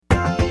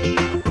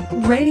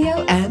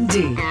Radio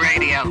MD.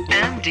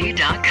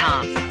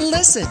 RadioMD.com.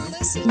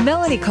 Listen.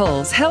 Melanie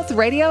Cole's Health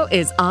Radio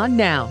is on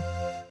now.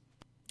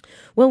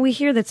 Well, we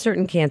hear that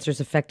certain cancers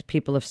affect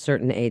people of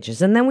certain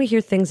ages, and then we hear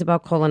things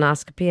about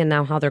colonoscopy and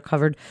now how they're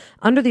covered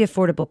under the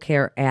Affordable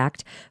Care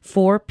Act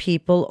for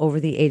people over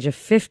the age of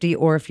 50,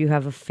 or if you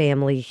have a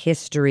family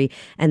history,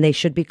 and they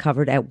should be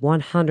covered at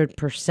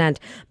 100%.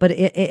 But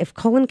if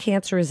colon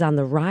cancer is on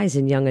the rise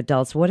in young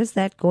adults, what is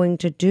that going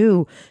to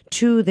do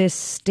to this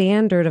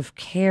standard of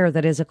care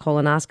that is a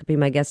colonoscopy?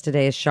 My guest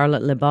today is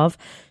Charlotte Leboeuf.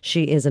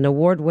 She is an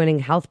award-winning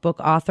health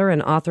book author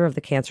and author of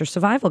the Cancer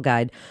Survival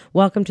Guide.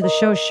 Welcome to the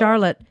show,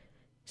 Charlotte.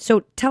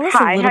 So tell us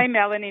Hi, a little... Hi,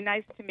 Melanie.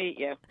 Nice to meet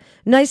you.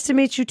 Nice to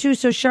meet you, too.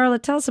 So,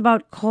 Charlotte, tell us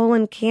about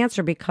colon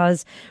cancer,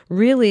 because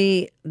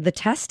really the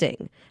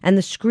testing and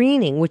the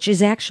screening, which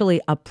is actually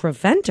a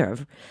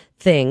preventive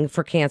thing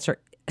for cancer,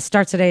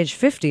 starts at age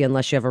 50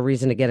 unless you have a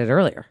reason to get it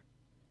earlier.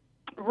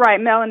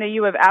 Right, Melanie,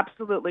 you have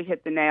absolutely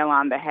hit the nail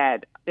on the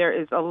head. There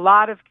is a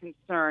lot of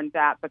concern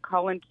that the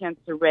colon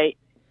cancer rate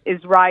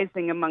is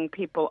rising among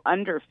people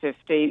under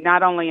 50,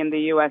 not only in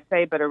the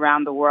USA, but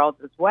around the world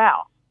as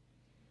well.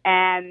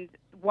 And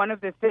one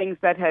of the things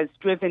that has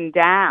driven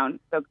down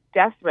the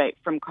death rate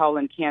from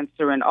colon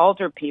cancer in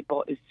older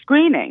people is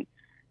screening.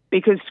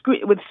 Because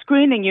with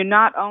screening, you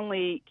not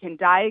only can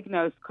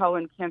diagnose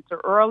colon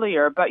cancer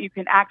earlier, but you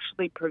can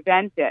actually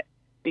prevent it,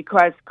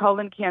 because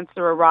colon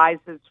cancer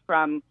arises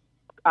from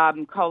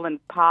colon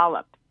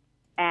polyps.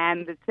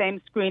 And the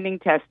same screening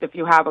test, if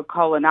you have a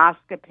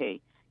colonoscopy,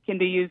 can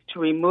be used to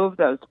remove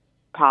those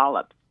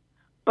polyps.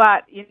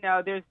 But, you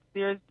know, there's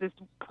this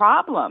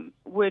problem,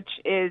 which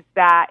is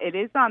that it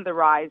is on the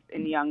rise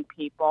in young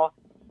people,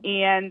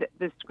 and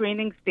the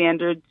screening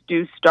standards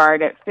do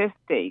start at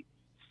 50.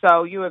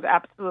 So you have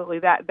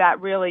absolutely,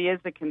 that really is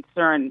a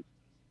concern.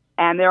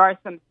 And there are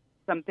some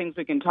things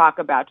we can talk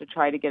about to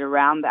try to get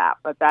around that.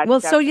 But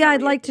that's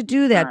I'd like to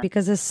do that,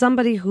 because as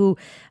somebody who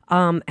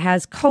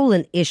has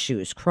colon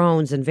issues,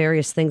 Crohn's and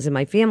various things in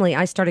my family,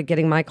 I started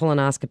getting my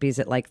colonoscopies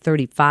at like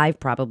 35,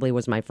 probably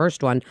was my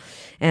first one.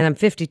 And I'm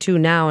 52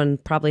 now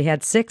and probably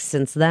had 6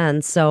 since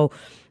then. So,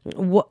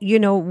 what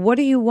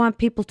do you want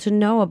people to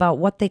know about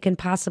what they can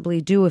possibly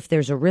do if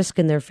there's a risk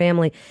in their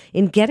family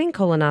in getting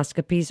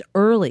colonoscopies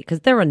early? Because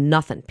they're a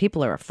nothing.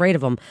 People are afraid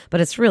of them, but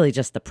it's really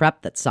just the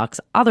prep that sucks.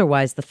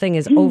 Otherwise, the thing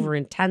is over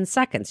in 10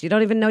 seconds. You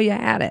don't even know you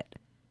had it.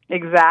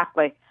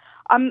 Exactly.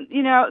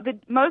 The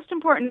most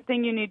important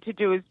thing you need to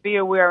do is be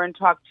aware and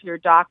talk to your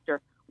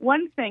doctor.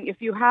 One thing,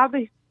 if you have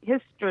a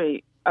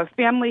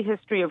family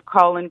history of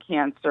colon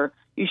cancer,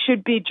 you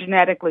should be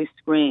genetically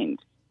screened,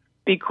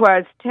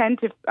 because 10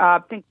 to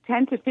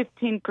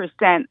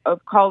 15%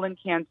 of colon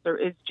cancer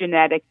is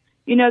genetic.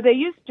 You know, they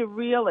used to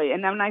really,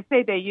 and when I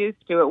say they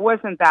used to, it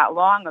wasn't that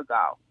long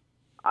ago.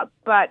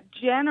 But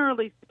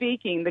generally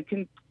speaking,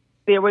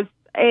 there was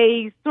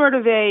a sort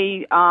of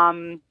a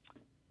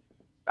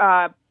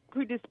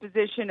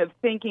predisposition of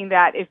thinking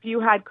that if you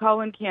had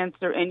colon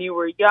cancer and you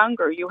were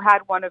younger, you had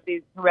one of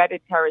these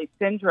hereditary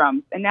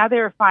syndromes. And now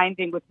they're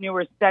finding with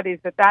newer studies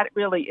that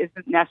really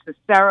isn't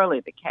necessarily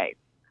the case.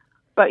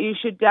 But you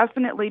should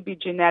definitely be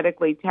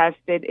genetically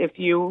tested.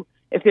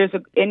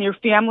 And your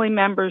family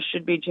members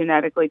should be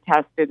genetically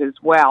tested as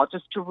well,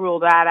 just to rule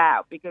that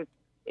out. Because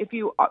if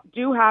you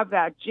do have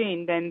that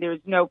gene, then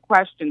there's no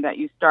question that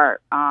you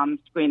start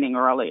screening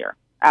earlier.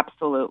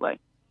 Absolutely.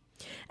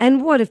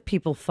 And what if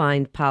people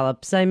find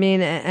polyps? I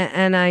mean,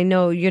 and I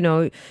know,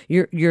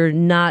 you're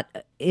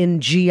not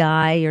in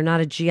GI, you're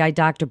not a GI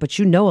doctor, but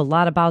you know a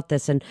lot about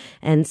this.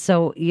 And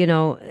so,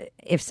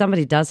 if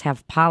somebody does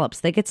have polyps,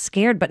 they get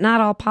scared, but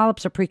not all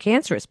polyps are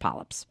precancerous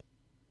polyps.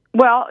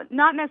 Well,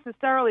 not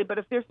necessarily, but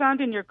if they're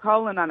found in your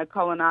colon on a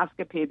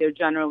colonoscopy, they're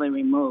generally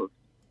removed.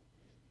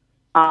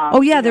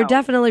 They're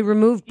definitely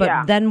removed,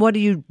 but then what do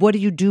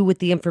you do with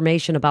the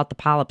information about the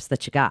polyps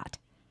that you got?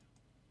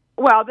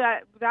 Well,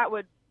 that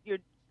would...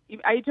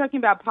 Are you talking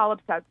about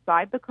polyps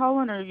outside the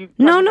colon, or are you?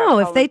 No.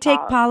 If they take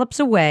polyps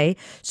away,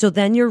 so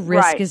then your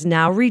risk is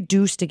now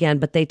reduced again.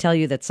 But they tell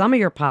you that some of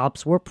your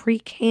polyps were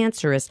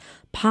precancerous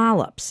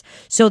polyps.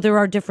 So there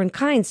are different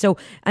kinds. So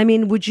I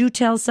mean, would you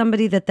tell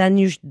somebody that then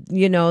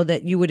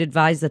that you would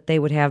advise that they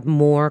would have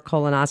more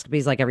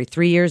colonoscopies, like every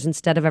 3 years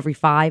instead of every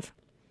 5?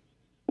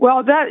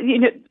 Well,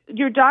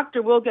 your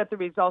doctor will get the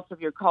results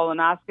of your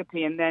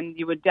colonoscopy, and then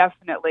you would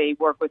definitely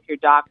work with your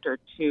doctor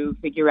to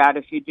figure out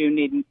if you do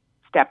need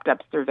stepped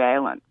up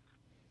surveillance.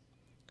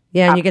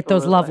 Yeah, and you get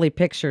those lovely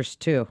pictures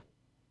too.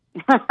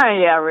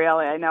 Yeah,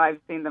 really. I know. I've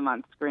seen them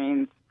on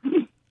screens.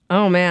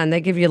 Oh man, they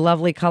give you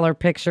lovely color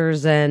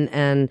pictures,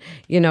 and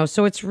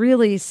so it's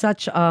really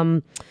such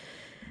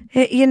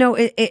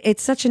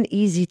it's such an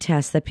easy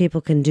test that people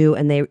can do,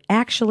 and they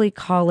actually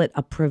call it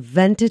a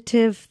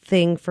preventative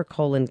thing for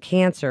colon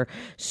cancer.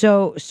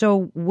 So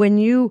when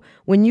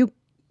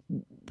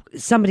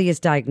somebody is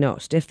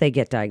diagnosed, if they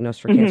get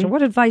diagnosed for cancer,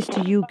 what advice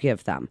do you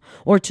give them,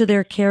 or to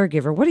their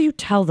caregiver? What do you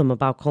tell them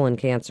about colon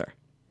cancer?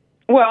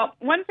 Well,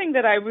 one thing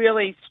that I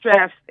really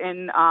stress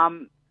in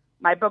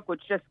my book,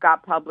 which just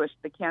got published,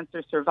 The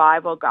Cancer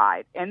Survival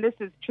Guide, and this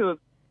is true of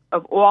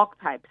of all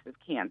types of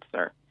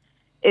cancer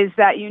is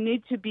that you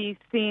need to be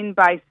seen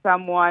by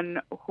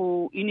someone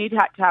who, you need to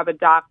have a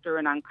doctor,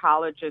 an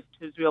oncologist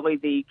who's really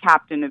the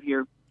captain of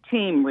your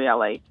team,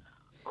 really,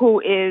 who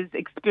is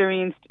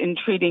experienced in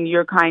treating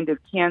your kind of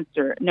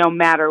cancer, no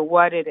matter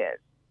what it is.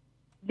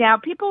 Now,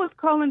 people with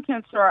colon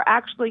cancer are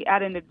actually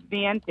at an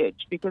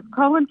advantage because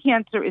colon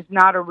cancer is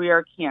not a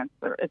rare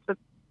cancer.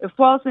 It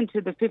falls into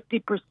the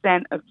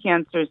 50% of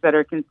cancers that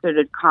are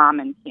considered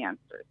common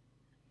cancers.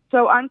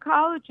 So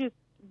oncologists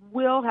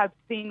will have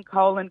seen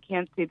colon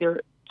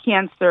cancer.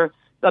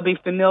 They'll be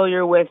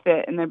familiar with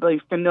it, and they'll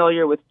be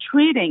familiar with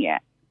treating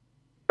it.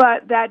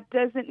 But that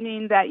doesn't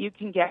mean that you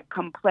can get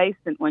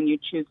complacent when you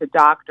choose a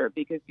doctor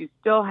because you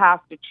still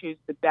have to choose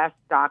the best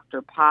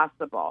doctor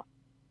possible.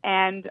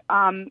 And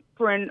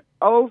for an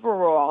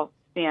overall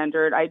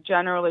standard, I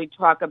generally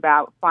talk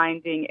about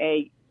finding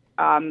a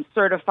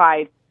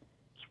certified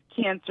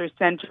cancer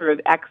center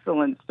of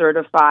excellence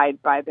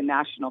certified by the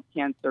National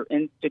Cancer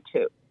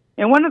Institute.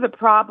 And one of the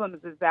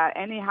problems is that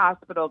any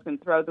hospital can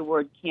throw the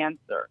word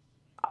cancer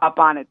up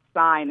on its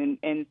sign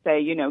and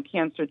say,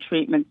 cancer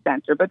treatment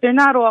center, but they're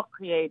not all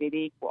created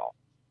equal.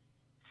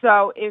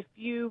 So if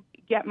you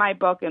get my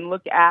book and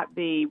look at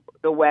the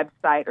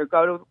website or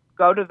go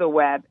to the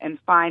web and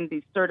find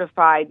the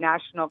certified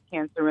National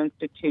Cancer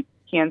Institute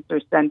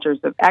Cancer Centers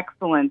of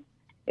Excellence,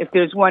 if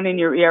there's one in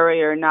your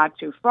area or not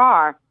too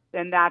far,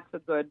 then that's a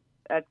good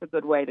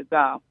way to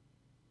go.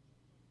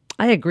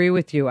 I agree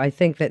with you. I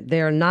think that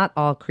they're not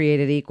all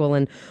created equal.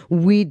 And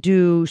we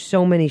do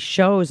so many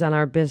shows on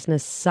our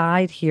business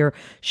side here,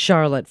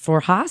 Charlotte, for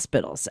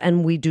hospitals.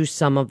 And we do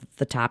some of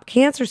the top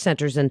cancer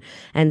centers. And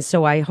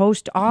so I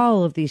host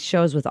all of these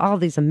shows with all of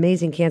these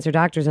amazing cancer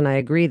doctors. And I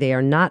agree, they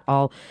are not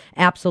all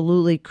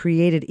absolutely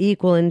created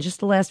equal. In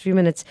just the last few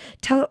minutes,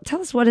 tell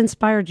us what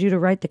inspired you to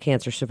write the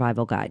Cancer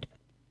Survival Guide.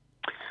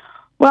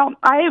 Well,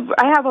 I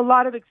have a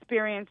lot of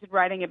experience in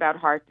writing about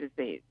heart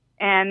disease.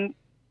 And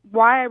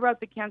why I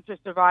wrote the Cancer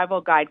Survival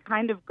Guide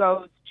kind of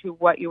goes to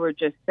what you were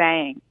just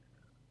saying,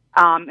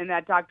 and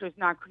that doctors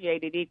not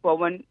created equal.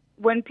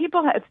 When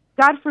people have,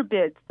 God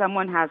forbid,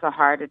 someone has a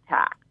heart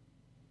attack,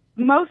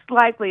 most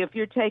likely if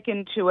you're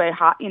taken to a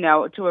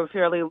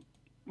fairly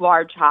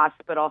large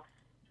hospital,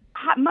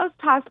 most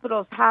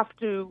hospitals have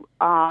to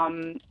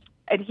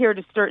adhere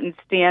to certain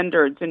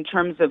standards in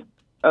terms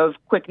of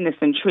quickness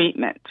and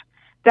treatment.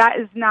 That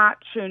is not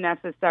true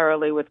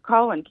necessarily with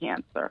colon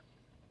cancer.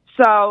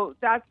 So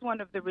that's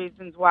one of the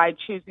reasons why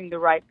choosing the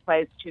right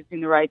place,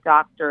 choosing the right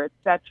doctor, et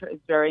cetera,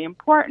 is very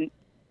important.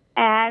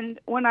 And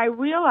when I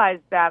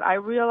realized that I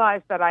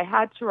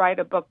had to write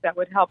a book that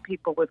would help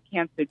people with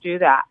cancer do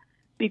that,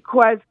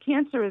 because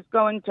cancer is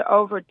going to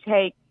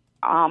overtake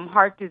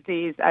heart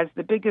disease as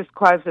the biggest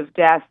cause of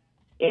death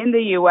in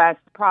the U.S.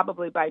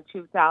 probably by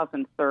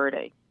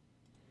 2030.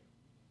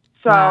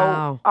 So,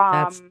 wow.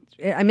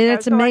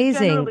 It's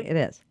amazing. It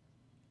is.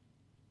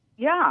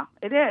 Yeah,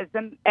 it is.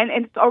 And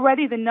it's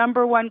already the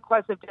number one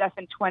cause of death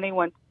in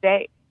 21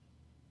 states.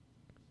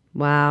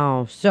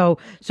 Wow. So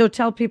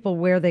tell people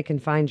where they can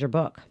find your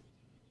book.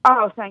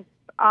 Oh, thanks.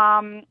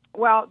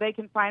 Well, they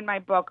can find my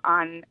book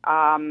on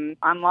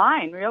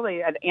online,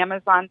 really, at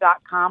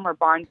Amazon.com or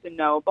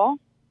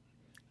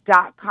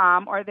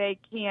BarnesandNoble.com, or they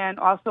can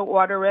also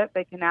order it.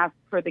 They can ask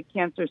for the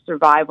Cancer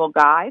Survival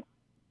Guide.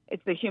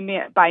 It's by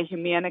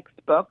Humanix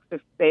Books.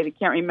 If they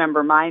can't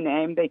remember my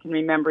name, they can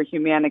remember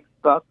Humanix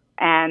Books.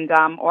 And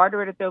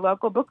order it at their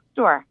local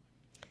bookstore.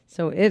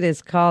 So it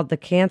is called The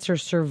Cancer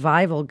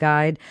Survival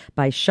Guide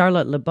by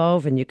Charlotte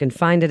Leboeuf, and you can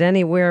find it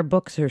anywhere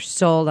books are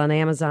sold, on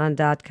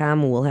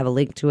Amazon.com, and we'll have a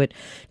link to it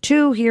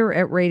too here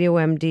at Radio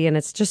MD. And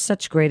it's just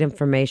such great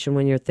information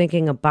when you're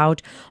thinking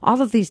about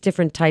all of these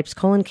different types.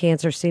 Colon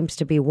cancer seems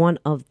to be one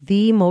of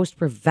the most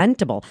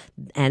preventable,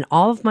 and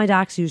all of my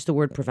docs use the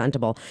word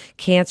preventable,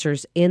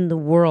 cancers in the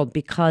world,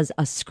 because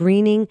a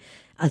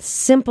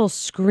simple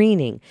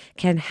screening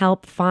can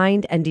help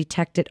find and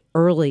detect it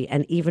early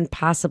and even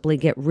possibly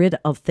get rid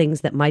of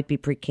things that might be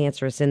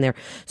precancerous in there.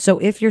 So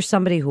if you're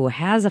somebody who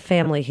has a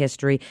family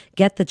history,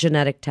 get the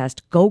genetic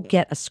test, go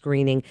get a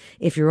screening.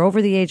 If you're over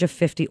the age of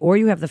 50 or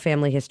you have the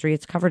family history,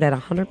 it's covered at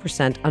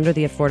 100% under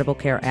the Affordable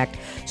Care Act.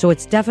 So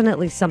it's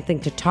definitely something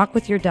to talk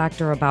with your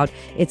doctor about.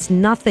 It's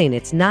nothing.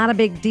 It's not a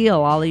big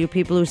deal. All of you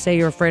people who say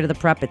you're afraid of the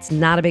prep, it's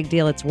not a big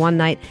deal. It's one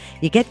night.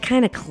 You get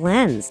kind of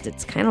cleansed.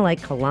 It's kind of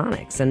like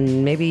colonics,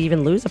 and maybe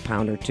even lose a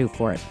pound or two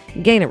for it.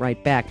 Gain it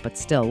right back, but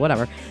still,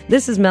 whatever.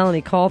 This is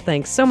Melanie Cole.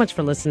 Thanks so much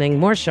for listening.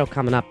 More show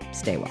coming up.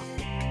 Stay well.